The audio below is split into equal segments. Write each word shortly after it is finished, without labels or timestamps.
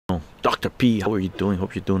Dr. P, how are you doing?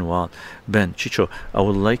 Hope you're doing well. Ben, Chycho, I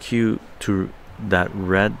would like you to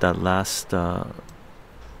read that last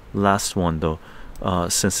one though,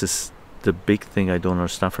 since it's the big thing I don't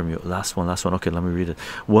understand from you. Last one. Okay, let me read it.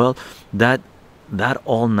 Well, that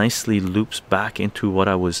all nicely loops back into what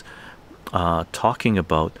I was talking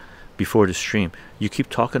about before the stream. You keep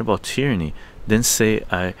talking about tyranny, then say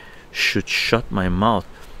I should shut my mouth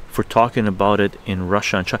for talking about it in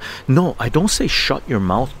Russia and China. No, I don't say shut your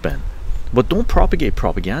mouth, Ben, but don't propagate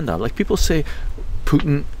propaganda. Like people say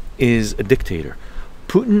Putin is a dictator.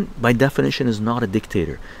 Putin, by definition, is not a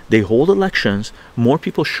dictator. They hold elections, more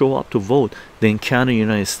people show up to vote than Canada,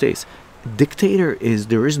 United States. Dictator is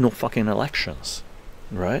there is no fucking elections,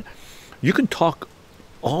 right? You can talk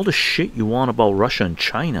all the shit you want about Russia and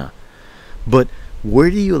China, but where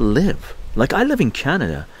do you live? Like I live in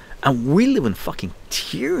Canada, and we live in fucking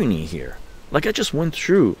tyranny here. Like I just went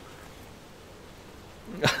through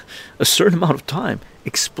a certain amount of time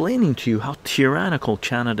explaining to you how tyrannical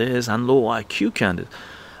Canada is and low IQ Canada.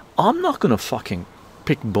 I'm not gonna fucking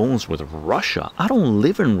pick bones with Russia. I don't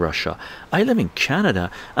live in Russia. I live in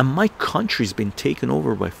Canada, and my country's been taken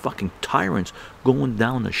over by fucking tyrants going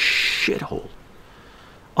down the shithole.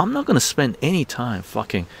 I'm not gonna spend any time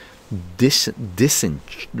fucking dissing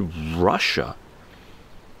Russia.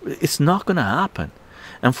 It's not gonna happen.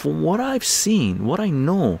 And from what I've seen, what I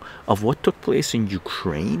know of what took place in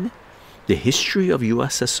Ukraine, the history of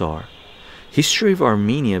USSR, history of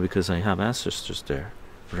Armenia, because I have ancestors there,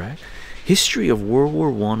 right? History of World War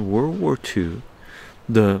I, World War II,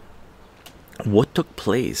 what took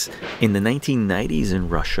place in the 1990s in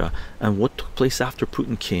Russia, and what took place after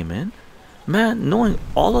Putin came in. Man, knowing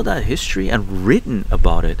all of that history and written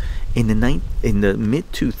about it in the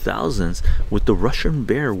mid 2000s, with the Russian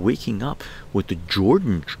bear waking up with the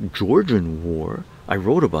Georgian war, I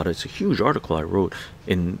wrote about it. It's a huge article I wrote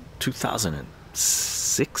in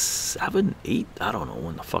 2006, 7, 8. I don't know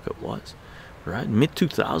when the fuck it was, right? Mid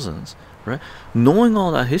 2000s, right? Knowing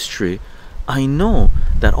all that history, I know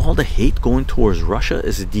that all the hate going towards Russia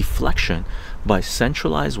is a deflection by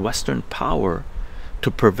centralized Western power to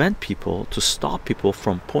prevent people, to stop people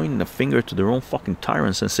from pointing the finger to their own fucking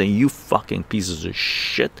tyrants and saying, you fucking pieces of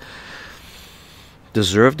shit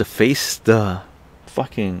deserve to face the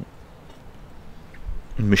fucking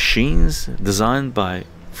machines designed by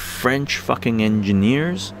French fucking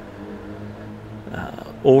engineers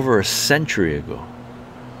over a century ago.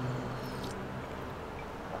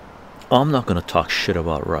 I'm not gonna talk shit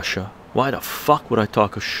about Russia. Why the fuck would I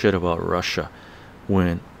talk shit about Russia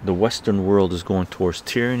when the Western world is going towards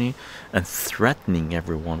tyranny and threatening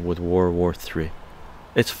everyone with World War III?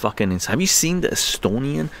 It's fucking insane. Have you seen the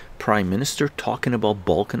Estonian Prime Minister talking about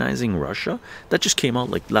balkanizing Russia? That just came out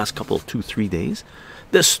like last couple of 2-3 days.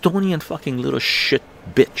 The Estonian fucking little shit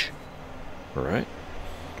bitch, alright?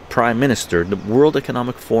 Prime Minister, the World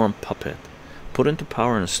Economic Forum puppet, put into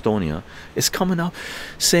power in Estonia, is coming out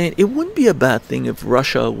saying it wouldn't be a bad thing if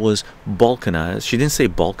Russia was balkanized. She didn't say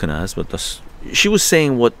balkanized, but she was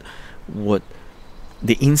saying what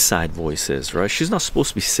the inside voice is, right? She's not supposed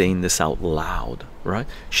to be saying this out loud, right?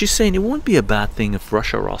 She's saying it wouldn't be a bad thing if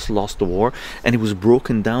Russia lost the war and it was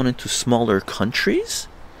broken down into smaller countries.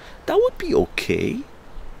 That would be okay.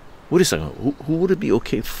 Wait a second, who would it be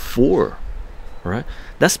okay for, right?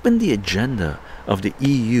 That's been the agenda of the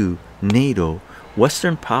EU, NATO,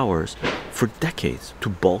 Western powers for decades, to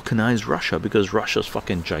balkanize Russia, because Russia's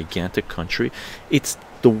fucking gigantic country. It's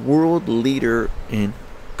the world leader in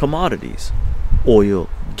commodities, oil,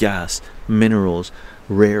 gas, minerals,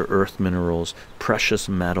 rare earth minerals, precious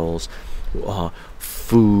metals,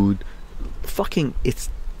 food. Fucking it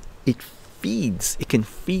can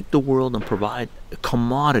feed the world and provide a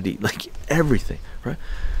commodity, like everything, right?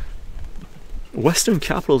 Western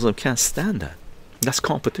capitalism can't stand that. That's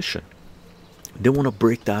competition. They want to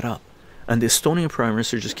break that up. And the Estonian Prime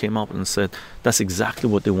Minister just came up and said that's exactly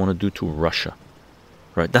what they want to do to Russia.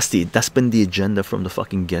 Right? That's been the agenda from the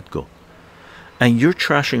fucking get-go. And you're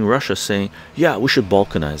trashing Russia saying, yeah, we should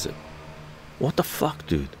balkanize it. What the fuck,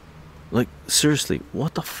 dude? Like, seriously,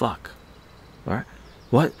 what the fuck? Alright?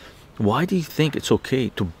 Why do you think it's okay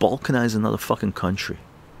to balkanize another fucking country?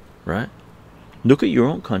 Right? Look at your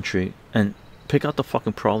own country and pick out the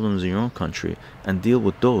fucking problems in your own country and deal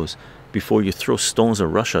with those before you throw stones at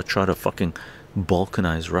Russia, try to fucking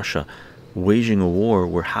balkanize Russia, waging a war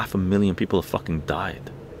where 500,000 people have fucking died.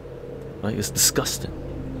 Like, it's disgusting.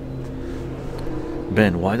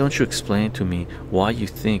 Ben, why don't you explain to me why you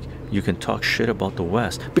think you can talk shit about the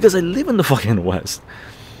West? Because I live in the fucking West.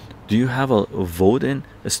 Do you have a vote in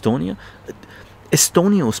Estonia?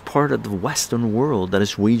 Estonia was part of the Western world that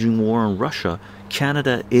is waging war on Russia.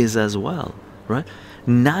 Canada is as well, right?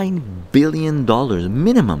 $9 billion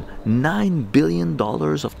minimum, $9 billion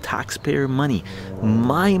of taxpayer money,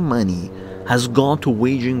 my money, has gone to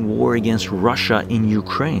waging war against Russia in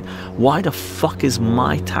Ukraine. Why the fuck is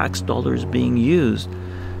my tax dollars being used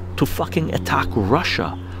to fucking attack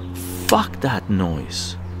Russia? Fuck that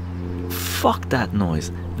noise. Fuck that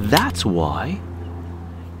noise. That's why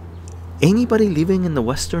anybody living in the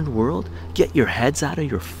Western world, get your heads out of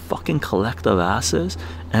your fucking collective asses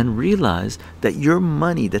and realize that your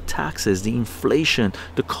money, the taxes, the inflation,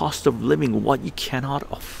 the cost of living, what you cannot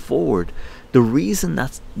afford, the reason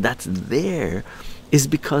that's there is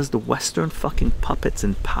because the Western fucking puppets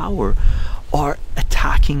in power are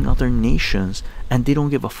attacking other nations and they don't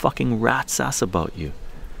give a fucking rat's ass about you.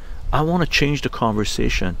 I want to change the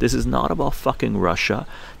conversation. This is not about fucking Russia.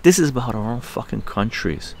 This is about our own fucking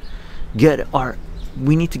countries.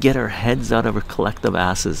 We need to get our heads out of our collective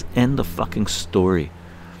asses. End the fucking story.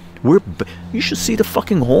 You should see the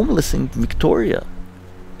fucking homeless in Victoria,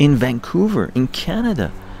 in Vancouver, in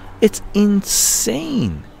Canada. It's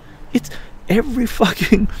insane. It's every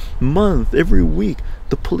fucking month, every week,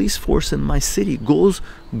 the police force in my city goes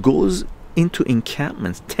into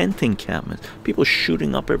encampments, tent encampments, people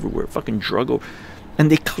shooting up everywhere, fucking drug,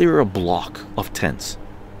 and they clear a block of tents.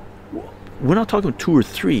 We're not talking 2 or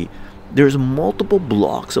 3. There's multiple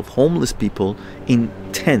blocks of homeless people in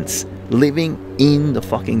tents living in the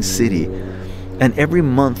fucking city. And every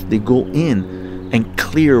month they go in and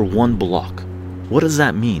clear 1 block. What does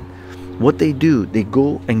that mean? What they do, they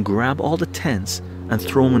go and grab all the tents and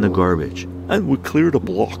throw them in the garbage. And we cleared a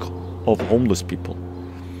block of homeless people.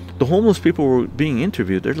 The homeless people were being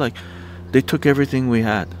interviewed. They're like, they took everything we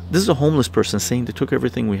had. This is a homeless person saying they took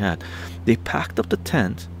everything we had. They packed up the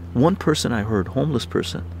tent. One person I heard, homeless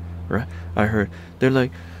person, right? I heard, they're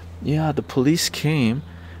like, yeah, the police came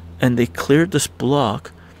and they cleared this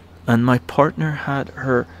block and my partner had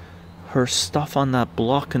her stuff on that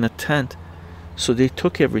block in a tent, so they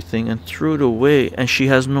took everything and threw it away, and she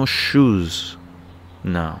has no shoes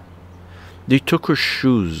now. They took her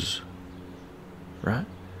shoes, right?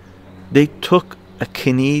 They took a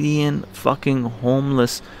Canadian fucking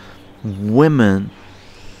homeless woman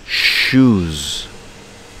shoes.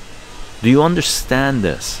 Do you understand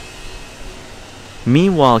this?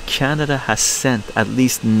 Meanwhile, Canada has sent at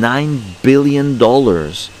least $9 billion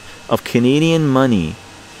of Canadian money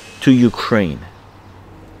to Ukraine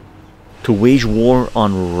to wage war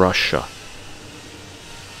on Russia.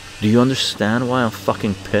 Do you understand why I'm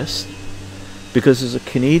fucking pissed? Because there's a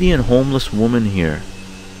Canadian homeless woman here,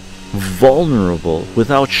 vulnerable,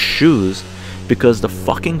 without shoes, because the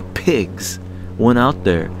fucking pigs went out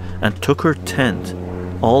there and took her tent,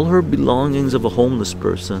 all her belongings of a homeless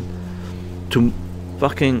person, to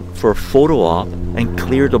fucking for a photo op and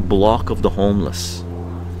cleared a block of the homeless,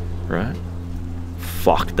 right?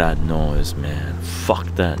 Fuck that noise, man. Fuck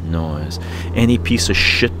that noise. Any piece of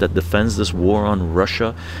shit that defends this war on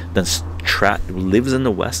Russia, then lives in the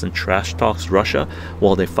West and trash talks Russia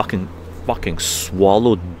while they fucking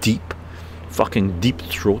swallow deep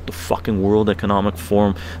throat the fucking World Economic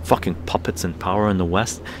Forum fucking puppets in power in the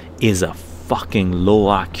West, is a fucking low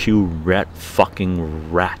IQ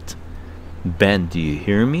rat. Ben, do you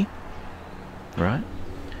hear me? Right?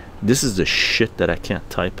 This is the shit that I can't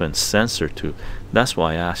type and censor to. That's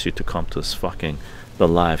why I asked you to come to the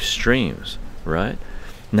live streams, right?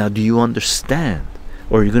 Now, do you understand?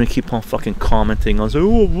 Or are you gonna keep on fucking commenting on,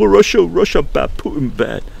 oh, Russia bad, Putin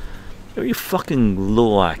bad? Are you fucking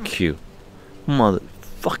low IQ,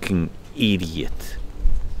 motherfucking idiot?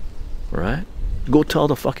 Right? Go tell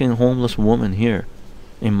the fucking homeless woman here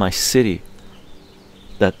in my city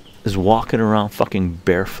that is walking around fucking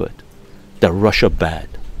barefoot that Russia bad,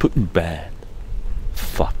 Putin bad.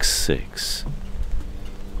 Fuck's sakes.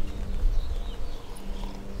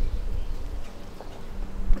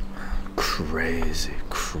 Crazy,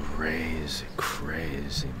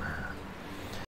 man.